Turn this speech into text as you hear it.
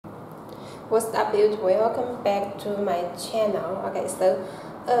What's up, dude? Welcome back to my channel. Okay, so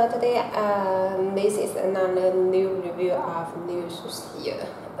today this is another new review of new shoes here.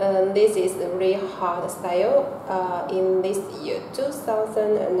 This is a really hot style in this year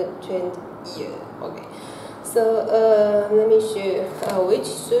 2020 year. Okay, so let me show you which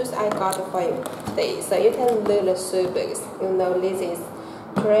shoes I got for you today. So you can look the shoe bags. You know, this is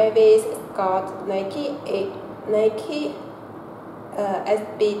Travis Scott Nike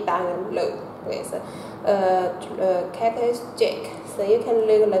SB down low. Okay, so Cactus Jack. So you can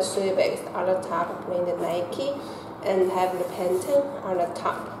look the shoe bags on the top, print Nike, and have the pattern on the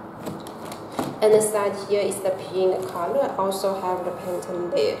top. And the side here is the pink color. Also have the pattern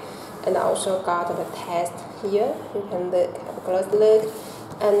there, and also got the test here. You can look, have a close look.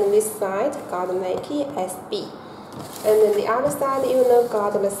 And this side got the Nike SB. And then the other side, you know,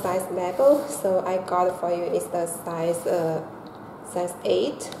 got the size label. So I got for you is the size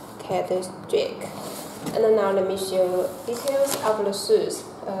 8 Cactus Jack. And then now let me show you details of the shoes.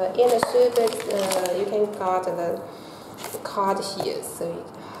 In the shoe bag, you can got the card here. So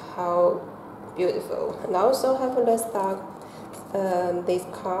how beautiful. And also have the stock. This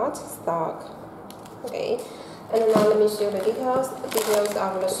card stock. Okay. And now let me show you the details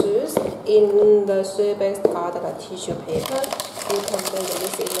of the shoes. In the shoe bag, got the tissue paper. You can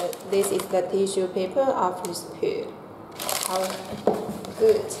see this is the tissue paper of this pair. How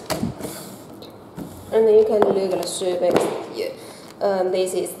good. And then you can look at the shoe bag here.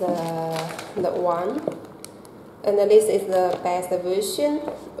 This is the one. And this is the best version.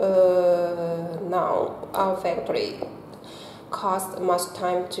 Now our factory cost much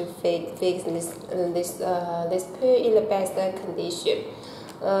time to fix this pair in the best condition.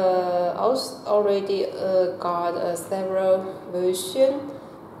 Also already got several versions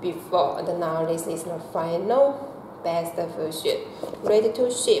before, and now this is the final best version, ready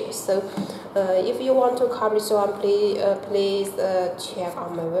to ship. So if you want to copy this one, please check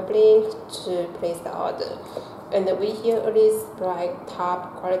on my web link to place the order. And we here is like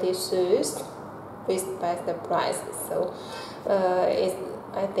top quality shoes with best price. So I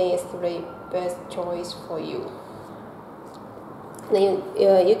think it's the best choice for you. Then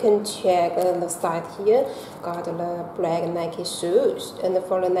you can check the side here. Got the black Nike shoes, and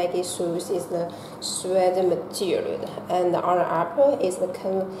for the Nike shoes is the suede material, and on the upper is the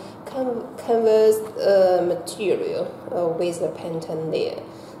canvas material with the pattern there.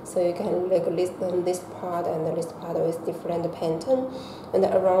 So you can look at this part and this part with different pattern, and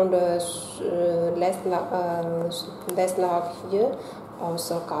around the last lock here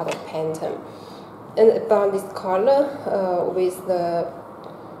also got a pattern. And about this color with the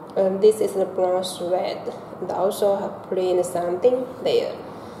this is the brown suede, and also have print something there.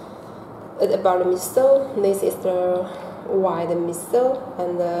 And about the midsole, this is the white midsole,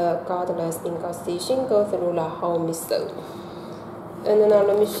 and got the single stitching go through the whole midsole. And now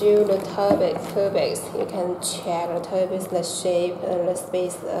let me show you the toe bags. You can check the toe bags, the shape and the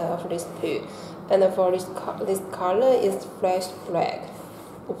space of this pair. And for this color is flash black,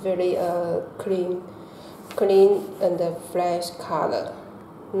 very clean and fresh color,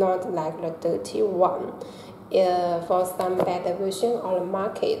 not like the dirty one. For some better version on the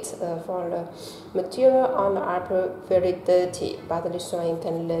market, for the material on the upper very dirty, but this one you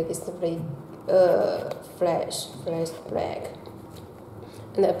can look is very fresh black.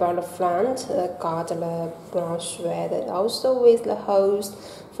 And about the front, got the brown suede, also with the hose.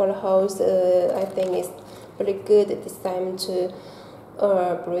 For the hose, I think it's very good design to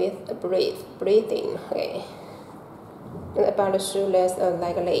breathing. Okay. And about the shoelace,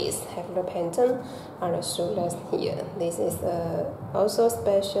 like lace, have the pattern on the shoelace here. This is also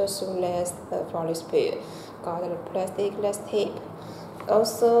special shoelace for this pair. Got the plastic lace tape.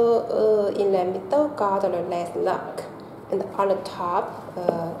 Also in the middle, got the lace lock. And on the top,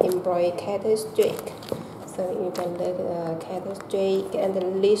 embroidered Cactus Jack. So you can look at Cactus Jack and the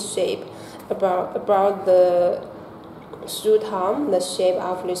lace shape. About the shoe tom, the shape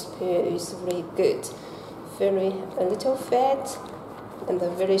of this pair is really good. A little fat and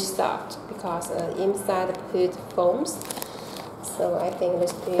very soft because inside put foams. So I think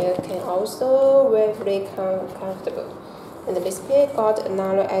this pair can also wear very comfortable. And this pair got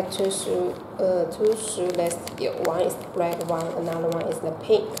another two shoelace here. One is black one, another one is the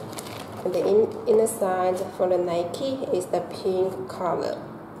pink. And the inside for the Nike is the pink color.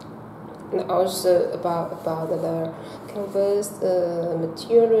 And also about the canvas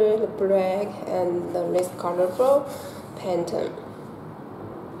material, the black and the less colorful pattern.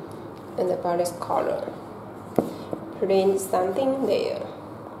 And about this color, print something there.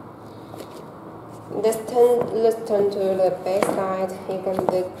 Let's turn to the back side. You can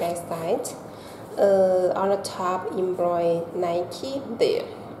look back side. On the top embroidered Nike there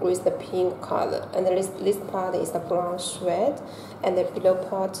with the pink color, and this part is a brown thread, and the below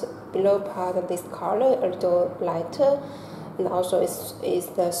part of this color a little lighter, and also is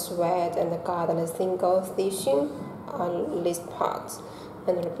the thread and got a single stitching on this part,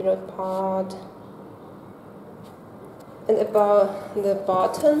 and the below part. And about the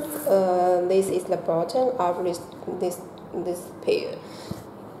bottom, this is the bottom of this pair.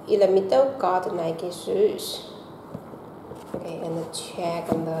 In the middle, got Nike shoes. Okay, and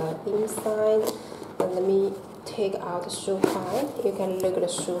check on the inside. And let me take out the shoe pie. You can look at the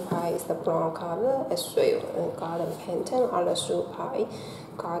shoe pie is the brown color as well. And got a pattern on the shoe pie.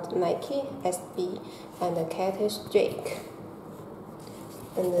 Got Nike SB and the Cactus Jake.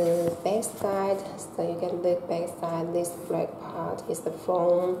 And the back side, so you can look back side. This black part is the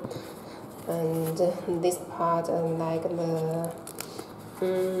foam, and this part like the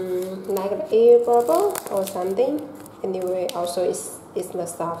air bubble or something. Anyway, also is the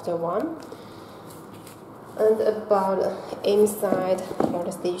softer one. And about inside for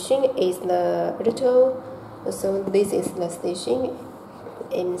the stitching is the little. So this is the stitching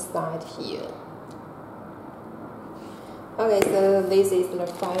inside here. Okay, so this is the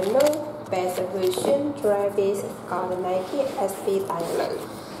final best version. Travis got Nike SB diamond.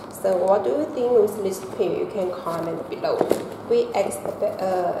 So what do you think with this pair? You can comment below. We accept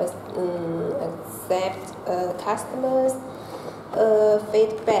customers'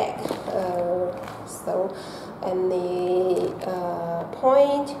 feedback. So any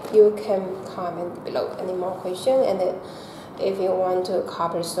point you can comment below. Any more questions? And if you want to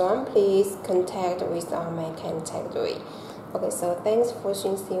copy some, please contact with our my contact way. Okay, so thanks for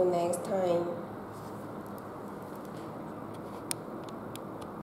watching. See you next time.